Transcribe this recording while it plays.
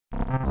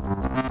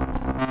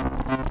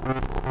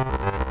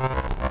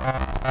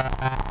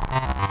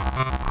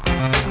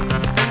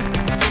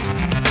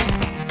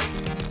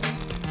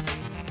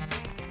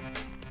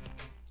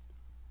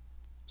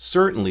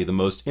certainly the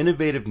most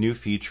innovative new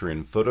feature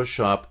in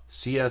Photoshop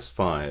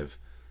CS5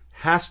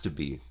 has to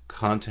be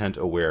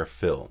content-aware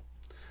fill.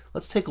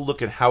 Let's take a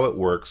look at how it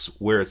works,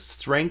 where its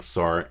strengths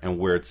are, and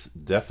where its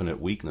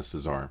definite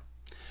weaknesses are.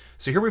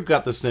 So here we've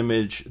got this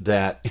image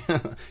that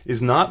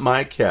is not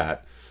my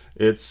cat.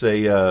 It's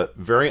a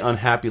very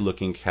unhappy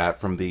looking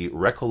cat from the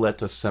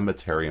Recoleta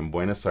Cemetery in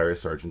Buenos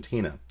Aires,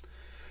 Argentina.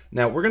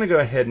 Now we're going to go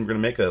ahead and we're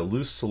going to make a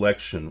loose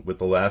selection with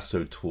the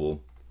lasso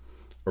tool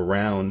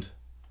around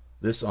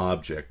this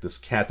object, this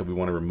cat that we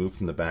want to remove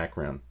from the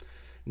background.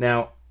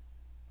 Now,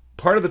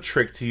 part of the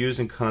trick to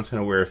using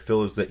content-aware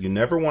fill is that you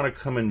never want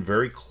to come in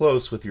very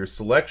close with your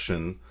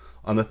selection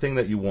on the thing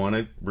that you want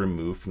to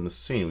remove from the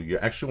scene. You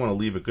actually want to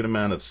leave a good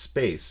amount of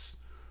space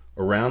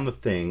around the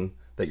thing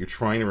that you're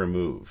trying to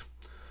remove.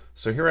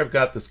 So here I've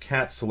got this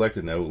cat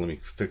selected. Now let me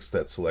fix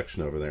that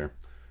selection over there,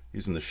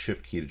 using the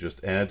shift key to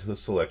just add to the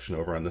selection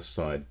over on this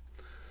side.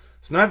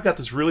 So now I've got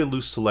this really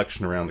loose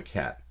selection around the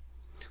cat.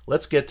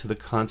 Let's get to the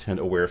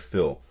content-aware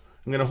fill.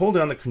 I'm going to hold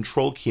down the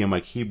Control key on my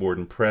keyboard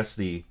and press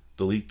the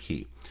Delete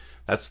key.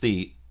 That's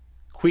the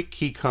quick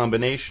key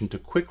combination to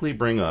quickly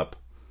bring up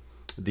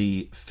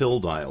the fill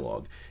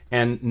dialog.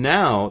 And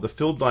now the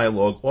fill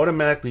dialog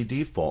automatically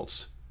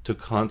defaults to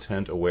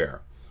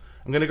content-aware.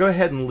 I'm going to go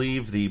ahead and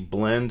leave the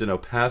blend and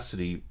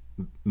opacity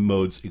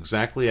modes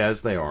exactly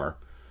as they are.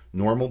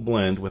 Normal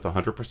blend with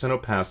 100%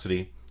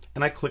 opacity,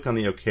 and I click on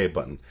the OK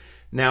button.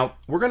 Now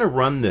we're going to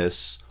run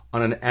this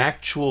on an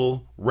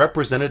actual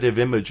representative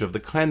image of the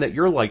kind that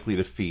you're likely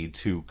to feed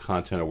to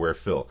content-aware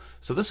fill.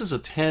 So this is a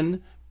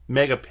 10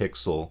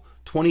 megapixel,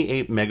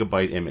 28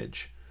 megabyte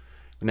image.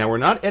 Now we're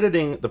not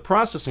editing the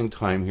processing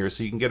time here,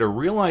 so you can get a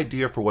real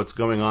idea for what's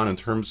going on in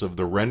terms of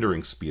the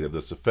rendering speed of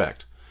this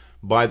effect.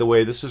 By the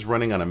way, this is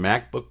running on a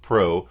MacBook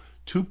Pro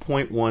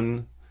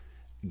 2.1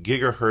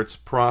 gigahertz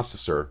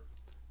processor.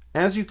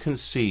 As you can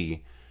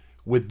see,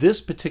 with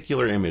this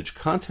particular image,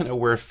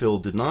 content-aware fill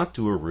did not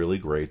do a really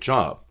great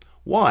job.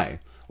 Why?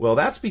 Well,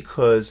 that's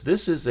because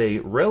this is a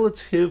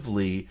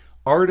relatively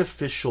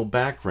artificial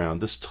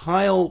background. This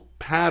tile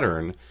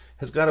pattern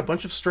has got a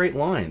bunch of straight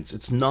lines.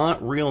 It's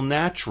not real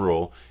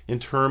natural in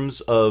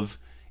terms of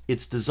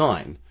its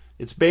design.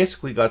 It's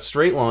basically got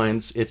straight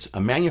lines. It's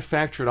a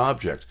manufactured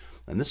object.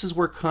 And this is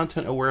where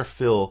content-aware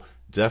fill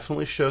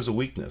definitely shows a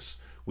weakness.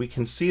 We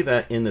can see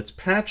that in its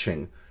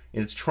patching,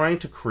 and it's trying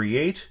to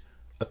create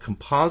a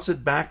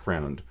composite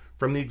background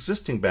from the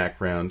existing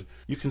background.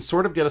 You can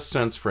sort of get a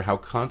sense for how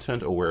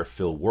content-aware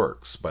fill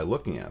works by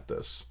looking at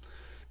this.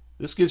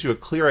 This gives you a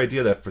clear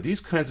idea that for these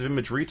kinds of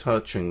image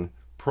retouching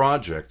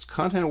projects,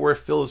 content-aware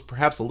fill is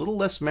perhaps a little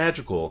less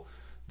magical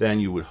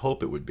than you would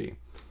hope it would be.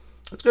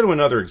 Let's go to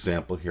another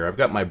example here. I've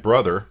got my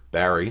brother,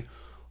 Barry.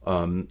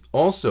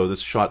 Also,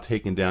 this shot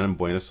taken down in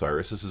Buenos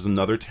Aires. This is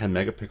another 10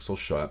 megapixel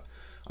shot.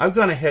 I've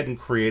gone ahead and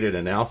created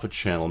an alpha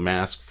channel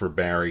mask for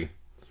Barry.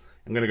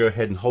 I'm going to go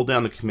ahead and hold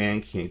down the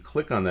Command key and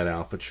click on that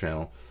alpha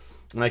channel.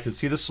 And I can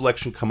see the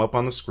selection come up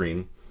on the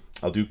screen.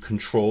 I'll do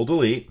Control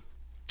Delete,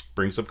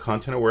 brings up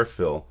content-aware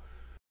fill.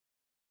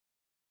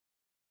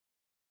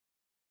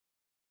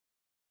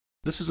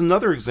 This is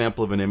another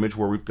example of an image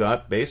where we've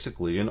got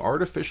basically an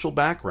artificial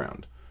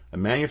background, a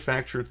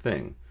manufactured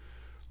thing.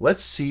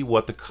 Let's see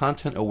what the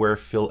content-aware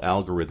fill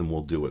algorithm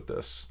will do with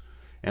this.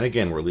 And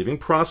again, we're leaving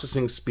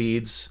processing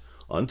speeds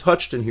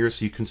untouched in here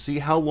so you can see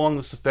how long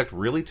this effect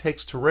really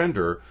takes to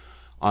render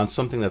on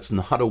something that's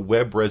not a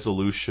web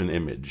resolution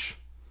image.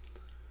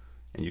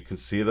 And you can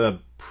see the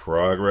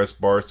progress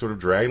bar sort of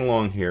dragging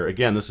along here.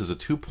 Again, this is a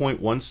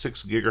 2.16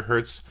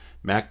 gigahertz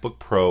MacBook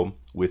Pro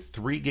with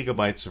 3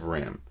 gigabytes of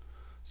RAM.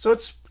 So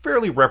it's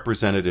fairly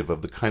representative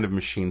of the kind of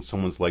machine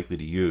someone's likely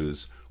to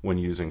use when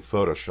using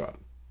Photoshop.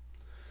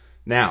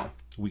 Now,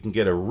 we can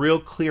get a real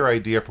clear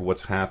idea for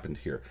what's happened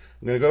here.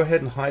 I'm going to go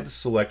ahead and hide the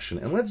selection,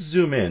 and let's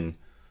zoom in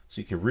so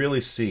you can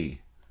really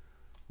see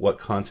what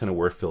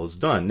content-aware fill has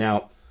done.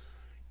 Now,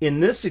 in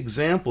this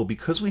example,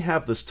 because we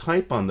have this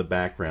type on the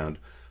background,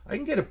 I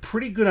can get a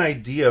pretty good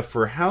idea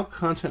for how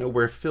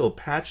content-aware fill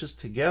patches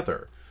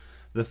together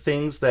the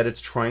things that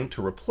it's trying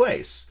to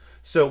replace.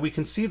 So we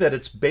can see that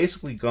it's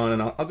basically gone,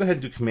 and I'll go ahead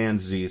and do Command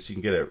Z so you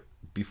can get a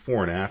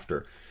before and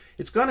after.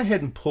 It's gone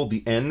ahead and pulled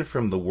the N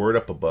from the word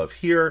up above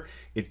here.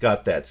 It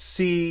got that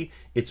C.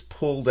 It's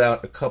pulled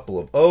out a couple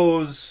of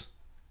O's.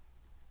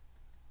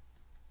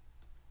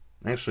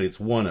 Actually, it's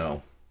one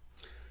O.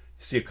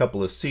 You see a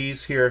couple of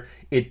C's here.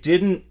 It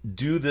didn't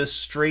do this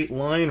straight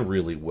line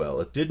really well.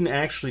 It didn't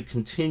actually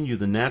continue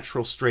the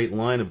natural straight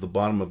line of the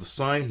bottom of the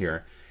sign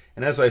here.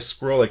 And as I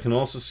scroll, I can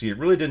also see it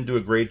really didn't do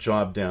a great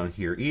job down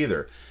here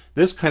either.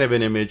 This kind of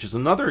an image is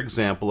another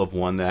example of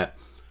one that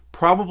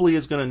probably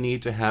is going to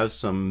need to have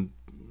some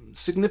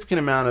significant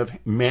amount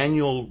of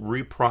manual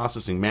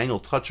reprocessing, manual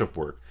touch-up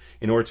work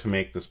in order to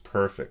make this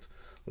perfect.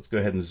 Let's go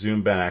ahead and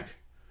zoom back.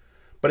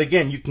 But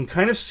again, you can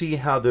kind of see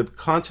how the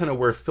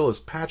content-aware fill has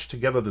patched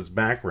together this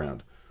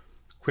background.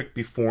 Quick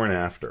before and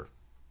after.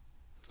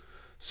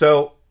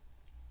 So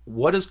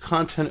what is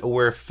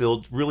content-aware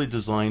fill really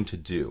designed to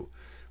do?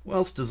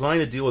 Well, it's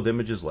designed to deal with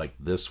images like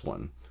this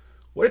one,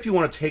 What if you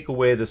want to take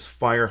away this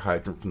fire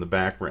hydrant from the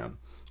background,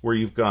 where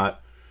you've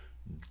got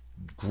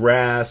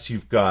grass,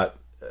 you've got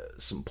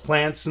some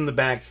plants in the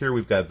back here,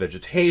 we've got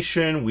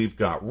vegetation, we've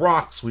got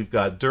rocks, we've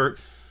got dirt.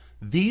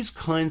 These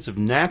kinds of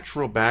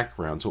natural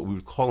backgrounds, what we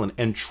would call an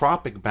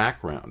entropic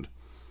background,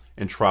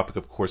 entropic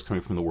of course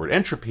coming from the word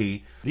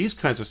entropy, these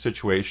kinds of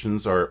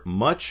situations are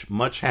much,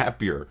 much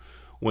happier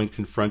when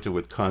confronted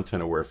with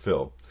content-aware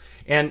fill.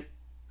 And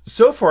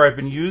so far I've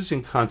been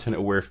using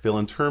content-aware fill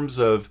in terms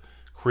of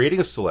creating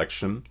a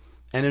selection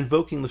and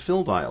invoking the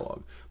fill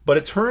dialog. But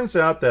it turns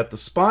out that the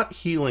spot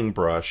healing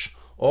brush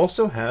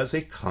also has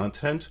a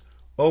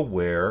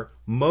content-aware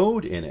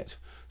mode in it,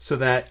 so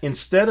that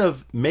instead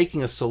of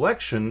making a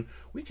selection,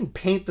 we can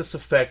paint this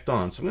effect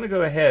on. So I'm going to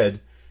go ahead,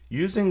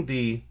 using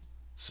the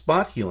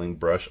spot healing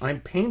brush,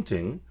 I'm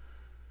painting,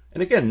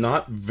 and again,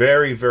 not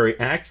very, very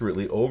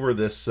accurately over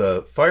this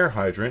fire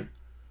hydrant,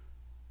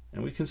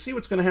 and we can see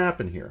what's going to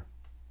happen here.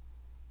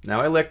 Now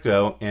I let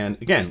go, and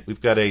again,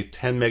 we've got a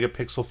 10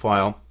 megapixel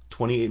file,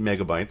 28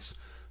 megabytes,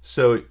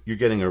 so you're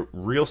getting a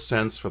real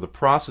sense for the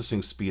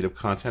processing speed of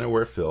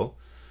content-aware fill.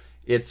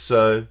 It's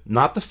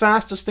not the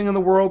fastest thing in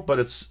the world, but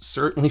it's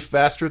certainly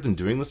faster than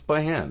doing this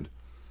by hand.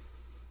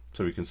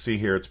 So we can see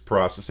here it's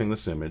processing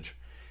this image.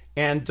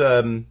 And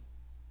I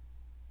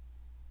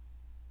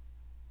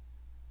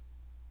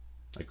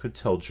could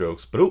tell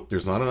jokes, but oh,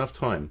 there's not enough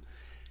time.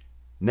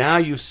 Now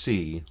you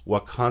see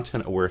what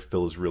content-aware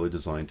fill is really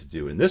designed to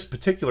do. In this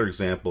particular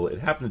example, it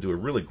happened to do a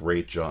really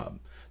great job.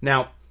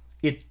 Now,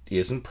 it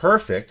isn't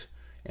perfect,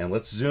 and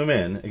let's zoom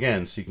in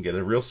again so you can get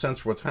a real sense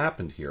for what's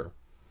happened here.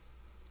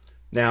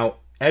 Now,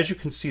 as you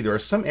can see, there are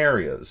some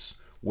areas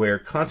where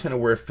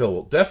content-aware fill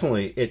will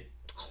definitely, it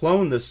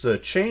cloned this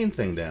chain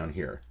thing down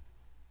here.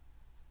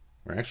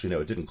 Or actually,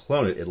 no, it didn't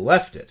clone it, it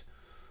left it.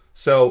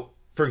 So,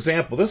 for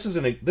example, this is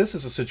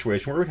a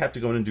situation where we'd have to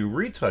go in and do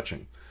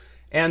retouching.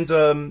 And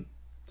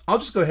I'll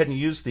just go ahead and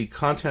use the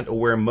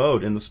content-aware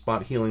mode in the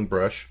spot healing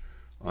brush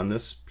on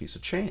this piece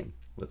of chain.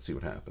 Let's see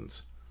what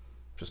happens.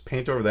 Just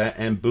paint over that,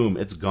 and boom,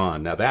 it's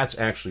gone. Now that's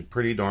actually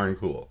pretty darn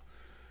cool.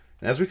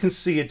 And as we can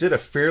see, it did a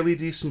fairly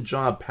decent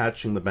job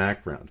patching the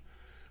background.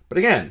 But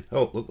again,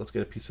 oh, look, let's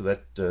get a piece of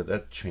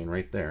that chain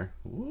right there.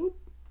 Whoop.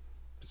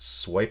 Just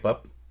swipe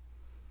up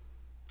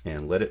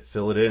and let it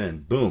fill it in,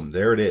 and boom,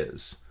 there it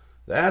is.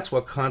 That's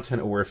what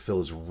content-aware fill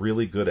is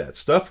really good at.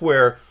 Stuff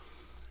where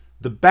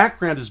the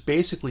background is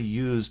basically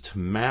used to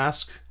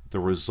mask the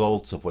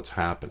results of what's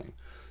happening.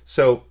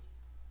 So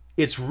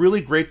it's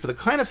really great for the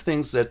kind of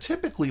things that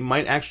typically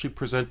might actually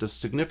present a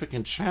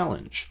significant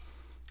challenge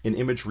in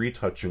image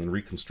retouching and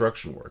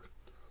reconstruction work.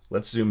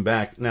 Let's zoom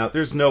back. Now,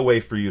 there's no way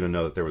for you to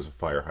know that there was a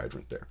fire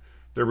hydrant there.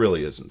 There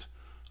really isn't.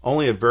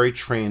 Only a very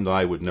trained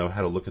eye would know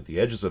how to look at the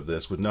edges of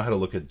this, would know how to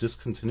look at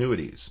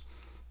discontinuities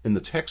in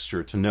the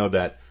texture to know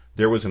that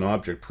there was an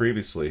object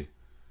previously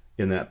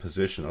in that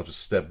position. I'll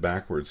just step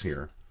backwards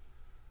here,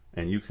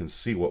 and you can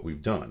see what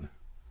we've done.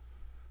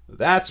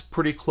 That's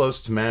pretty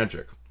close to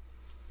magic.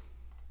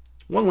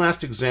 One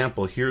last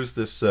example. Here's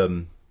this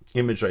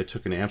image I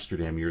took in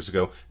Amsterdam years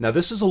ago. Now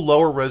this is a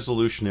lower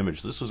resolution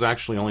image. This was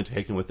actually only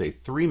taken with a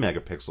 3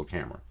 megapixel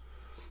camera.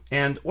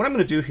 And what I'm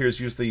going to do here is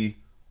use the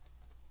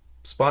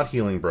spot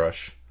healing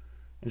brush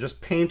and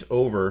just paint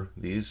over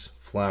these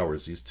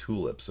flowers, these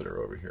tulips that are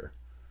over here.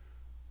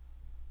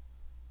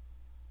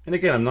 And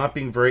again, I'm not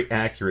being very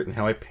accurate in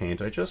how I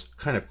paint. I just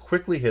kind of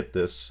quickly hit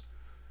this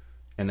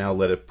and now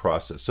let it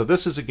process. So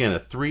this is again a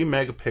 3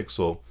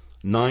 megapixel,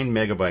 9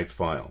 megabyte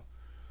file.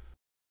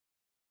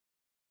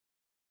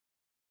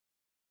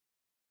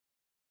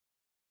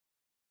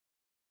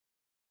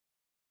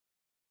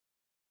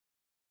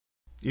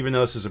 Even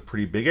though this is a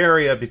pretty big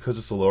area, because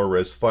it's a lower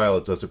res file,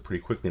 it does it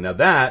pretty quickly. Now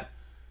that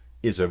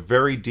is a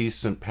very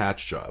decent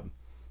patch job.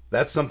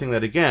 That's something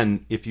that,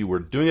 again, if you were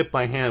doing it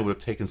by hand, it would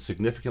have taken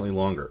significantly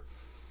longer.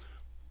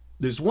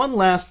 There's one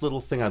last little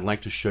thing I'd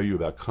like to show you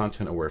about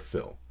content-aware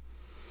fill.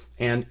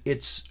 And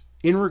it's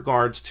in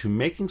regards to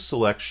making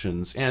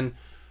selections and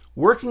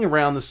working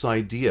around this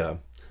idea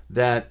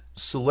that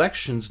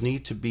selections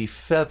need to be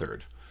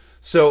feathered.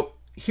 So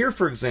here,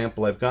 for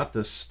example, I've got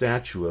this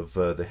statue of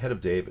the head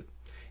of David.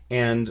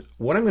 And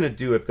what I'm going to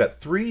do, I've got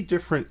 3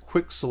 different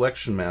quick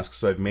selection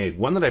masks I've made.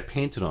 One that I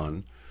painted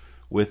on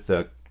with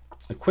a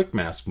quick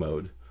mask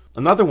mode.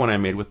 Another one I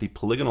made with the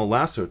polygonal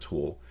lasso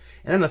tool.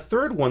 And then a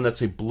third one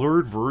that's a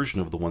blurred version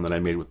of the one that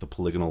I made with the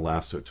polygonal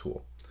lasso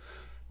tool.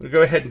 I'm going to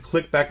go ahead and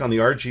click back on the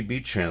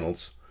RGB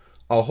channels.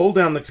 I'll hold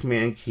down the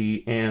command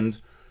key,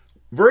 and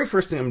very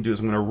first thing I'm going to do is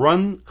I'm going to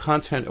run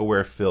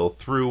content-aware fill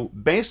through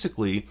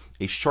basically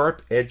a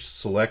sharp edge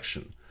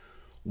selection.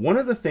 One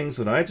of the things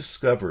that I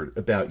discovered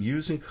about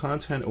using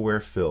content-aware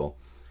fill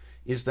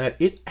is that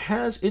it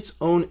has its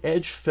own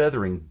edge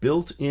feathering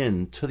built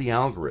into the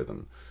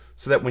algorithm,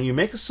 so that when you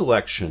make a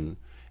selection,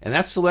 and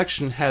that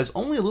selection has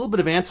only a little bit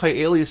of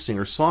anti-aliasing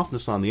or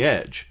softness on the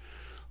edge,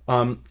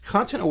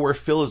 content-aware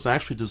fill is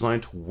actually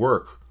designed to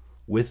work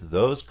with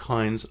those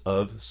kinds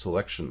of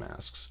selection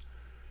masks.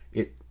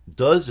 It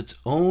does its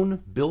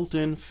own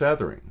built-in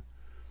feathering.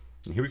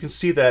 And here we can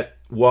see that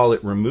while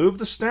it removed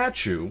the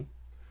statue,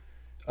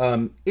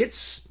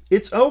 it's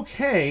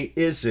okay.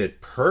 Is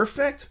it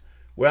perfect?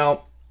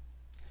 Well,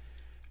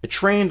 a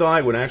trained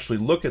eye would actually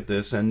look at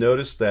this and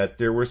notice that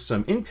there were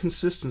some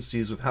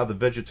inconsistencies with how the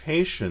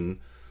vegetation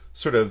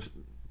sort of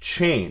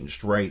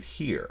changed right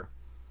here.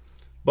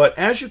 But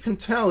as you can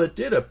tell, it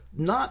did a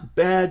not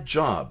bad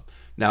job.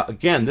 Now,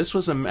 again, this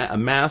was a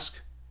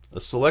mask,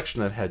 a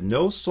selection that had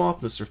no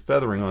softness or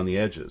feathering on the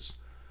edges.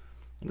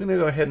 I'm going to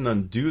go ahead and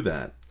undo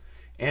that.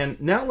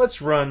 And now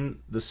let's run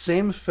the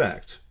same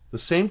effect, the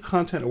same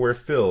content-aware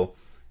fill,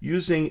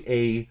 using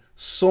a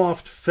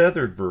soft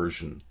feathered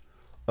version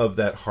of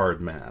that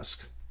hard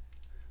mask.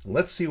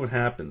 Let's see what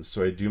happens.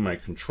 So I do my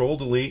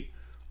Control-Delete,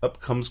 up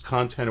comes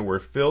content-aware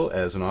fill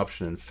as an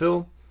option in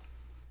fill.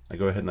 I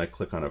go ahead and I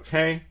click on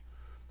OK.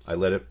 I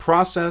let it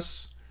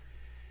process.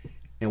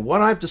 And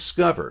what I've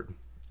discovered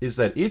is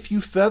that if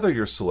you feather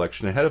your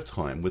selection ahead of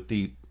time with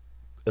the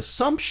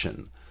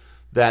assumption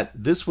that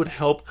this would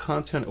help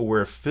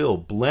content-aware fill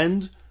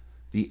blend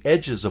the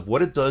edges of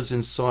what it does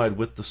inside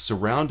with the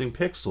surrounding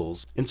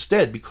pixels,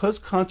 instead, because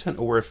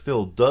content-aware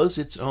fill does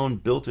its own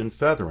built-in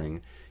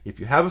feathering, if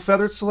you have a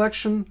feathered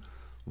selection,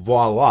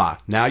 voila,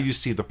 now you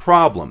see the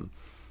problem.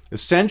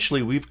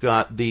 Essentially, we've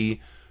got the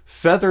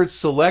feathered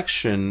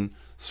selection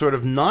sort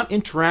of not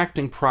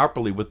interacting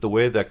properly with the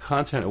way that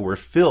content-aware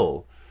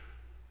fill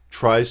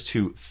tries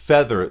to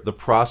feather the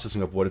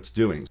processing of what it's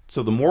doing.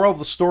 So the moral of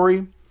the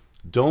story,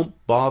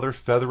 don't bother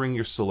feathering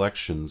your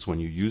selections when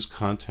you use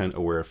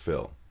content-aware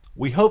fill.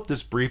 We hope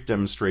this brief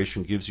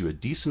demonstration gives you a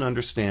decent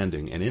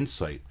understanding and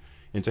insight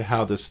into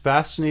how this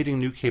fascinating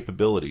new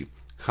capability,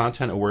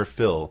 content-aware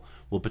fill,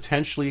 will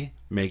potentially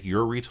make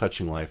your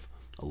retouching life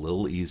a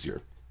little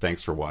easier.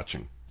 Thanks for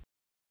watching.